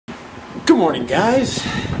Good morning, guys.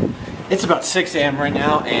 It's about 6 a.m. right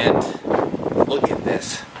now, and look at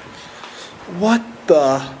this. What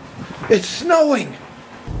the? It's snowing!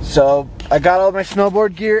 So, I got all my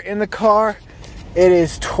snowboard gear in the car. It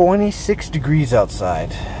is 26 degrees outside.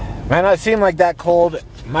 Might not seem like that cold. It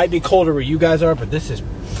might be colder where you guys are, but this is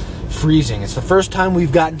freezing. It's the first time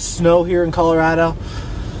we've gotten snow here in Colorado.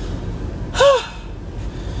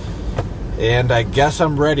 And I guess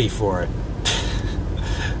I'm ready for it.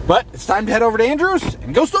 But it's time to head over to Andrew's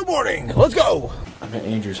and go snowboarding. Let's go! I'm at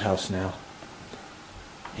Andrew's house now.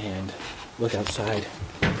 And look outside.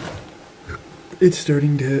 It's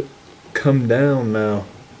starting to come down now.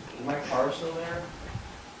 Is my car still there?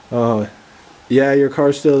 Oh, yeah, your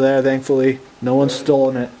car's still there, thankfully. No one's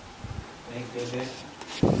stolen it. Thank goodness.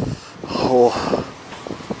 Oh.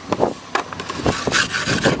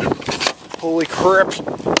 Holy crap.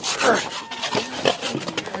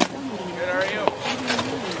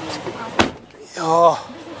 Oh,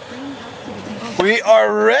 we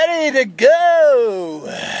are ready to go!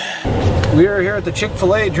 We are here at the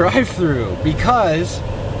Chick-fil-A drive-thru because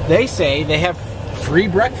they say they have free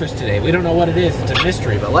breakfast today. We don't know what it is, it's a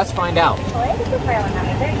mystery, but let's find out.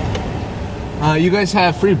 You guys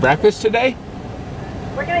have free breakfast today?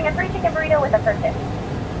 We're doing a free chicken burrito with a purchase.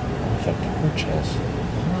 With a purchase?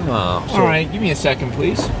 Oh, so alright, give me a second,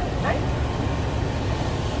 please.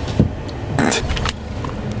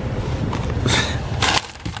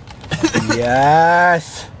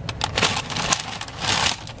 yes!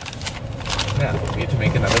 Now, we have to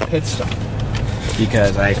make another pit stop.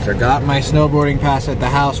 Because I forgot my snowboarding pass at the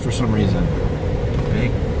house for some reason.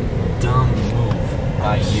 Big, dumb move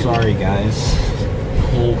by you. Sorry, guys. The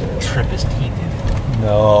whole trip is tainted.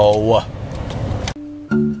 No.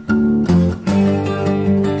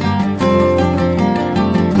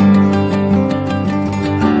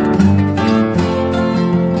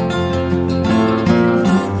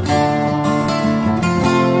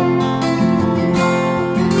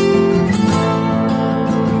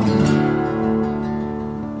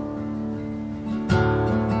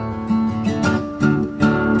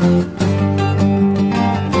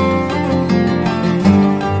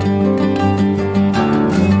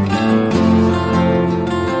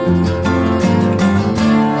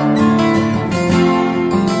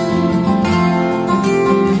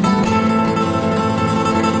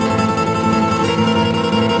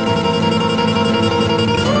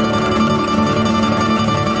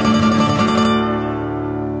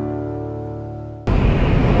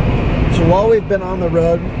 While we've been on the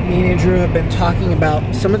road, me and Andrew have been talking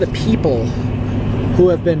about some of the people who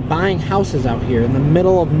have been buying houses out here in the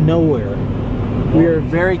middle of nowhere. We are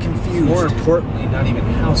very confused. More importantly, not even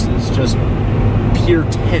houses, just pure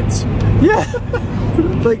tents. Yeah.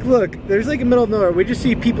 Like, look, there's like a middle of nowhere. We just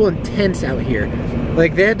see people in tents out here.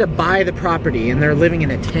 Like, they had to buy the property and they're living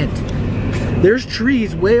in a tent. There's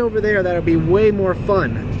trees way over there that'll be way more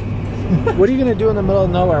fun. What are you gonna do in the middle of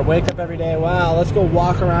nowhere? Wake up every day, wow, let's go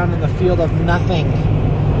walk around in the field of nothing.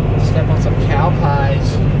 Step on some cow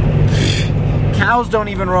pies. Cows don't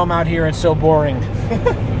even roam out here, it's so boring.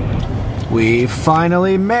 We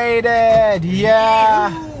finally made it!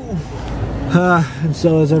 Yeah! And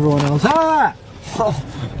so is everyone else. Ah! Oh,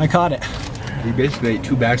 I caught it. We basically ate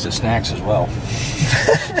 2 bags of snacks as well.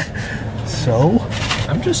 So?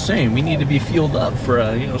 I'm just saying, we need to be fueled up for,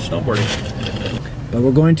 snowboarding. But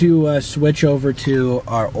we're going to switch over to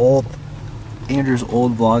our Andrew's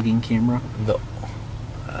old vlogging camera. The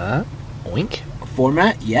oink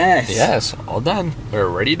format? Yes. Yes, all done. We're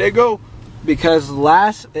ready to go. Because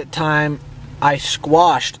last time I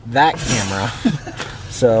squashed that camera.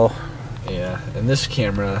 So yeah, and this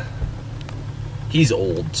camera, he's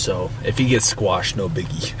old, so if he gets squashed, no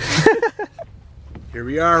biggie. Here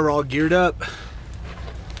we are, we're all geared up.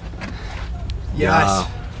 Yes. Wow.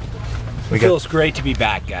 It feels great to be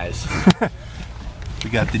back, guys. We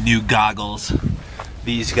got the new goggles.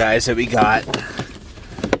 These guys that we got,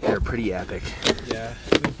 they're pretty epic. Yeah,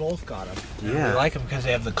 we both got them. Yeah. We like them because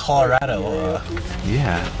they have the Colorado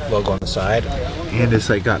logo on the side. And it's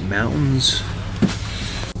like got mountains.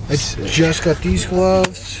 I just got these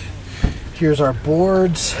gloves. Here's our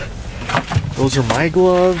boards. Those are my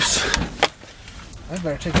gloves. I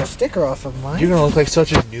better take the sticker off of mine. You're gonna look like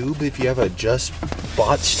such a noob if you have a just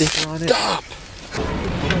bought sticker on it. Stop!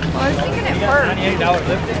 I was thinking it hurt.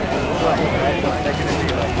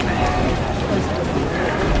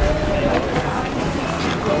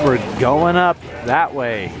 We're going up that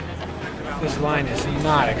way. This line is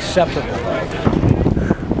not acceptable.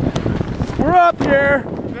 We're up here.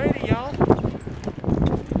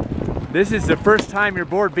 This is the first time you're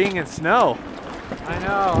bored being in snow. I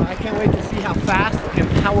know. I can't wait to see how fast and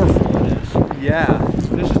powerful it is. Yeah.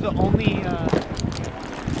 This is the only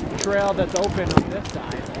trail that's open on this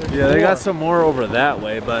side. Yeah, they got some more over that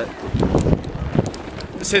way, but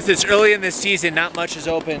Since it's early in the season, not much is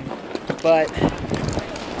open, but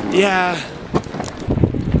yeah.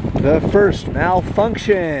 the first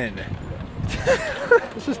malfunction.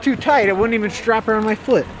 This is too tight. It wouldn't even strap around my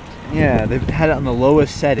foot. Yeah, they've had it on the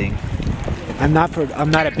lowest setting. I'm not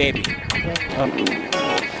a baby.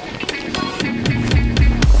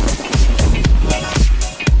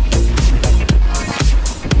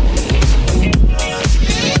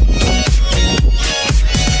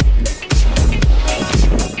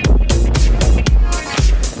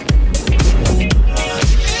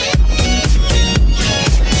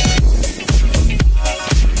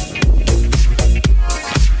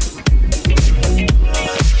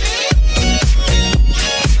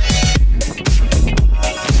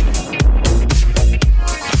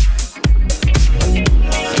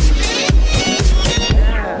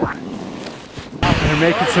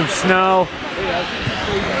 Making some snow.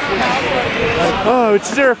 Oh,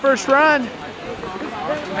 it's their first run.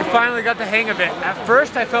 I finally got the hang of it. At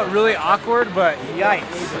first I felt really awkward, but yikes.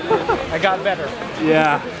 I got better.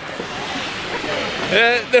 Yeah.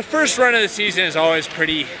 The first run of the season is always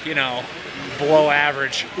pretty, you know, below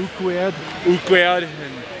average. Awkward. Awkward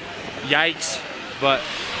and yikes. But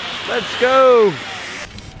Let's go.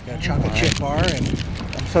 Got a chocolate chip bar, and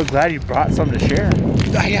I'm so glad you brought some to share.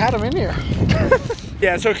 I had them in here.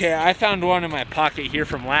 yeah, it's okay. I found one in my pocket here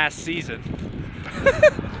from last season.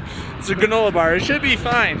 It's a granola bar. It should be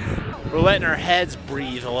fine. We're letting our heads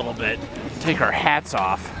breathe a little bit. Take our hats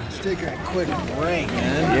off. Let's take a quick break,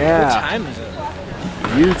 man. Yeah. What time is it?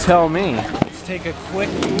 You tell me. Let's take a quick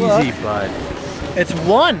look. Easy, bud. It's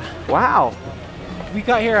 1. Wow. We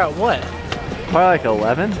got here at what? Probably like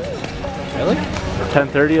 11. Really?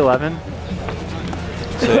 10:30, 11.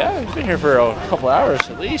 So yeah, we've been here for a couple hours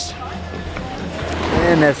at least.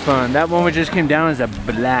 And that's fun. That one we just came down is a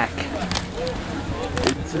black.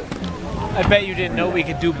 I bet you didn't know we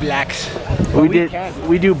could do blacks. We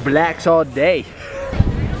do blacks all day.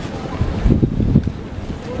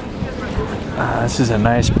 This is a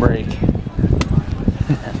nice break.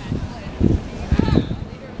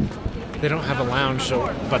 They don't have a lounge,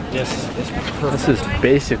 so but this is perfect. This is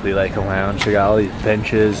basically like a lounge. They got all these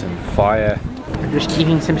benches and fire. We're just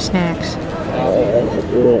eating some snacks.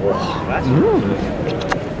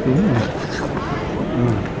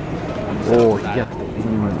 Oh, yeah.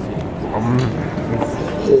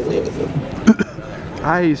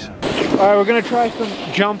 Eyes. All right, we're gonna try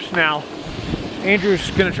some jumps now.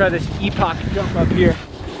 Andrew's gonna try this epoch jump up here.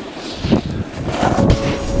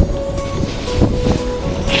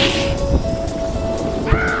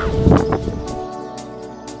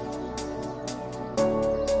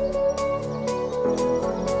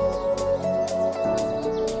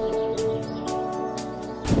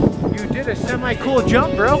 You did a semi-cool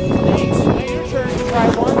jump, bro. Thanks. Now your turn to try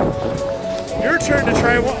one. Your turn to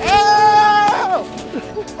try one.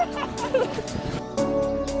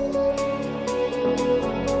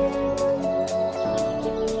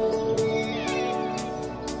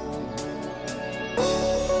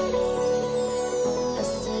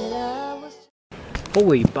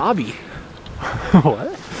 Holy Bobby.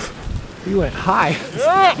 What? You went high.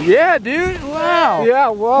 Yeah, dude. Wow. Yeah,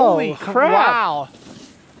 whoa. Holy crap. Wow.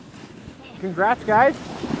 Congrats, guys.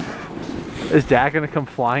 Is Dad gonna come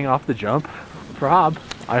flying off the jump? Prob.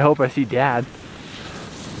 I hope I see Dad.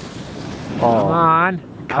 Come on.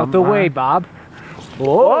 Out the way, Bob.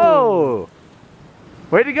 Whoa.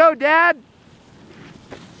 Way to go, Dad.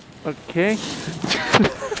 Okay.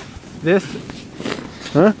 This.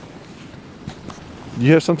 Huh?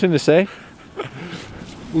 You have something to say?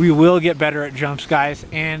 We will get better at jumps, guys,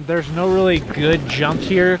 and there's no really good jumps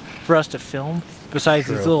here for us to film besides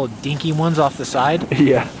these little dinky ones off the side.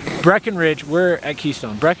 Yeah. Breckenridge, we're at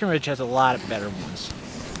Keystone. Breckenridge has a lot of better ones.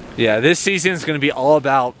 Yeah, this season is going to be all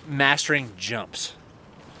about mastering jumps.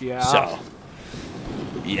 Yeah. So,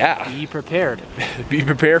 yeah. Be prepared. Be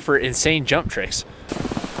prepared for insane jump tricks.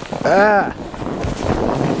 I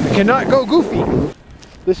cannot go goofy.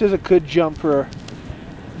 This is a good jump for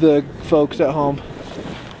the folks at home.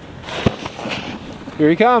 Here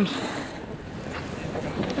he comes.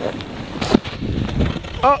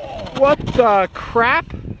 Oh, what the crap?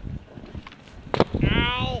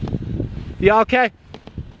 Ow. You okay?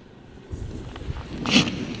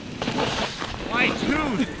 My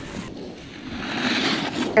tooth.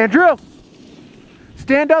 Andrew,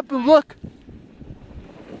 stand up and look.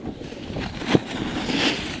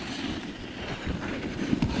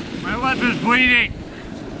 My lip is bleeding.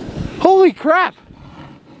 Holy crap!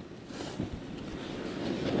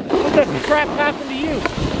 What the crap happened to you?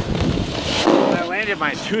 When I landed,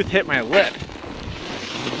 my tooth hit my lip.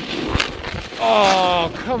 Oh,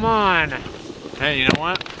 come on. Hey, you know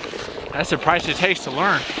what? That's the price it takes to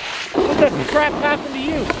learn. What the crap happened to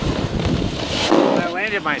you? When I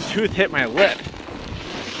landed, my tooth hit my lip.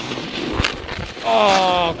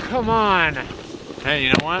 Oh, come on. Hey,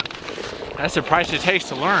 you know what? That's the price it takes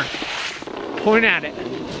to learn. Point at it.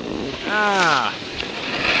 Ah.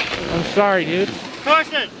 I'm sorry, dude.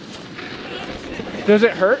 Caution! Does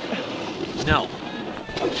it hurt? No.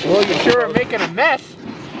 Well, you sure are making a mess.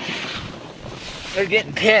 They're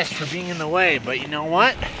getting pissed for being in the way, but you know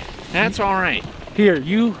what? That's all right. Here,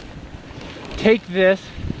 you take this.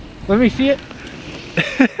 Let me see it.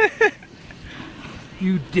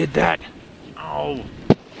 You did that. Oh,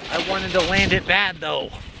 I wanted to land it bad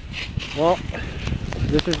though. Well,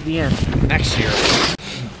 this is the end. Next year.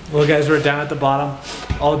 Well, guys, we're down at the bottom.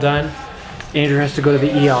 All done. Andrew has to go to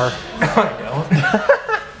the ER. I don't.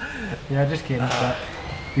 Yeah, just kidding. But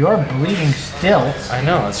you are bleeding still. I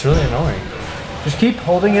know, it's really annoying. Just keep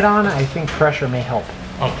holding it on. I think pressure may help.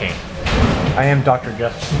 Okay. I am Dr.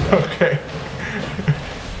 Justin. Okay.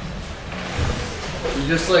 You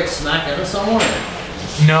just like smack into someone?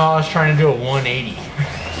 No, I was trying to do a 180. You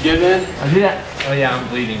good, man? I did that. Oh yeah, I'm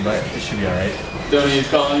bleeding, but it should be alright. Don't need to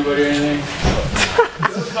call anybody or anything?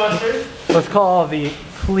 Let's call the,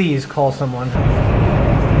 please call someone.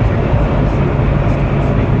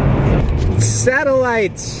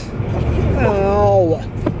 Satellites. Oh,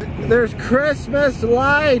 there's Christmas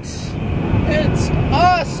lights. It's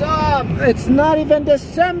awesome. It's not even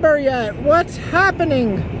December yet. What's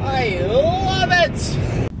happening? I love it!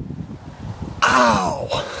 Ow.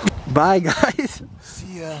 Bye, guys.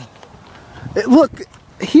 See ya. Look,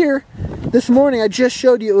 here, this morning I just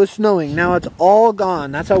showed you it was snowing. Now it's all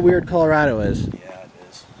gone. That's how weird Colorado is. Yeah, it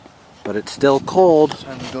is. But it's still cold.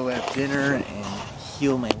 Time to go have dinner and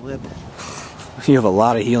heal my lip. You have a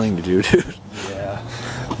lot of healing to do, dude. Yeah.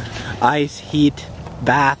 Ice, heat,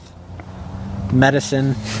 bath,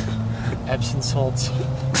 medicine. Epsom salts.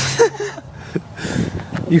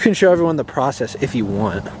 You can show everyone the process if you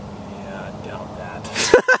want. Yeah, I doubt that.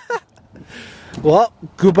 Well,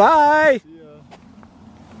 goodbye!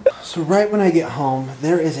 So right when I get home,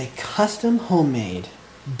 there is a custom homemade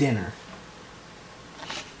dinner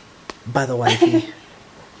by the wifey.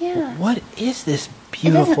 Yeah. What is this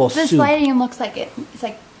beautiful This soup? lighting looks like it's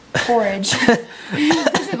like porridge.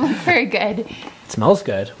 It doesn't look very good. It smells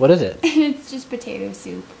good. What is it? It's just potato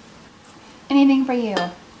soup. Anything for you,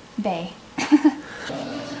 bae.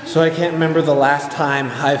 So I can't remember the last time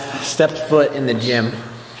I've stepped foot in the gym.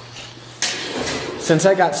 Since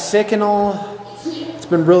I got sick and all, it's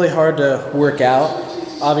been really hard to work out.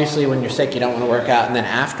 Obviously when you're sick you don't want to work out, and then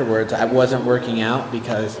afterwards I wasn't working out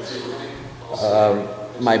because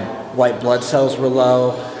my white blood cells were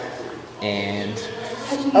low and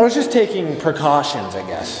I was just taking precautions, I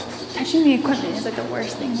guess. Touching the equipment is like the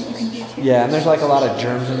worst thing that you can do too. Yeah, and there's like a lot of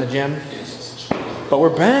germs in the gym. But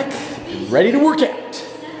we're back, ready to work out.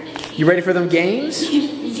 You ready for them games?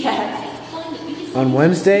 Yes. On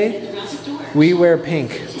Wednesday, we wear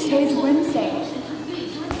pink. Today's Wednesday.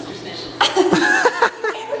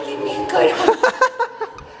 Give me a good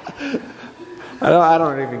one. I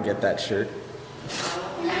don't even get that shirt.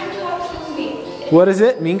 What is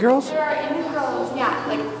it? Mean Girls? There are any girls, yeah,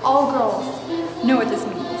 like all girls know what this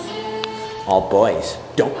means. All boys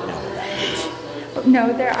don't know what that means. But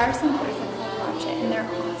no, there are some boys that watch it and they're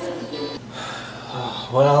awesome.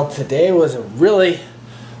 Well, today was a really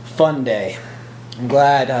fun day. I'm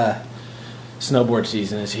glad snowboard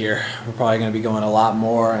season is here. We're probably going to be going a lot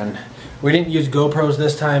more, and we didn't use GoPros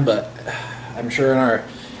this time, but I'm sure in our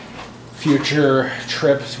future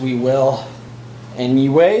trips we will.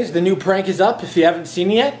 Anyways, the new prank is up. If you haven't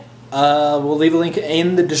seen it yet, we'll leave a link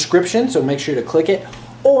in the description, so make sure to click it.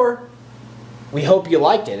 Or we hope you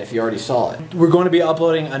liked it if you already saw it. We're going to be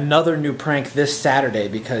uploading another new prank this Saturday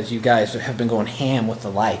because you guys have been going ham with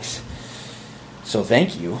the likes. So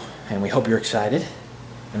thank you, and we hope you're excited.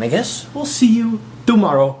 And I guess we'll see you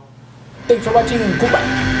tomorrow. Thanks for watching, and goodbye.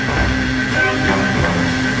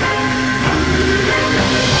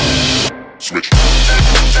 Switch.